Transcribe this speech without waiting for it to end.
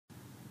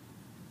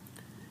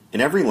In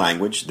every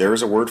language, there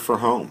is a word for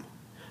home.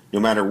 No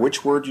matter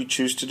which word you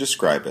choose to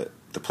describe it,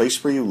 the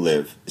place where you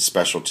live is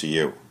special to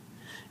you.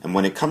 And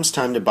when it comes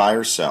time to buy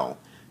or sell,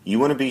 you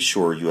want to be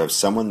sure you have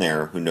someone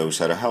there who knows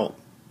how to help.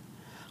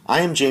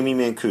 I am Jamie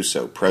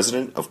Mancuso,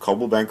 president of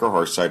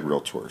Coldwell+Banker+Hearthside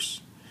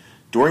Realtors.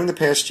 During the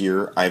past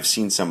year, I have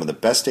seen some of the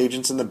best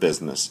agents in the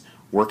business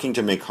working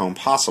to make home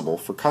possible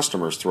for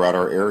customers throughout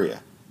our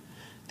area.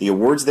 The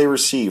awards they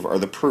receive are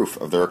the proof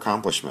of their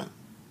accomplishment.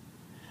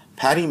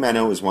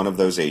 Patty+Menow is one of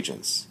those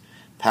agents.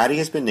 Patty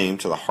has been named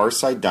to the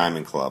Hearthside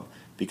Diamond Club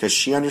because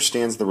she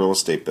understands the real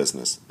estate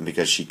business and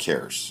because she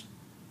cares.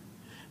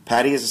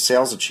 Patty is a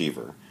sales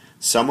achiever,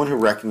 someone who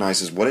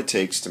recognizes what it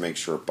takes to make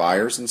sure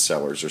buyers and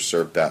sellers are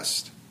served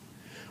best.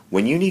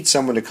 When you need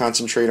someone to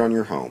concentrate on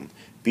your home,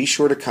 be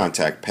sure to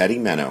contact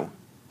Patty+Menow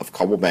of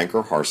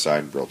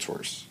Coldwell+Banker+Hearthside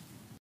Realtors.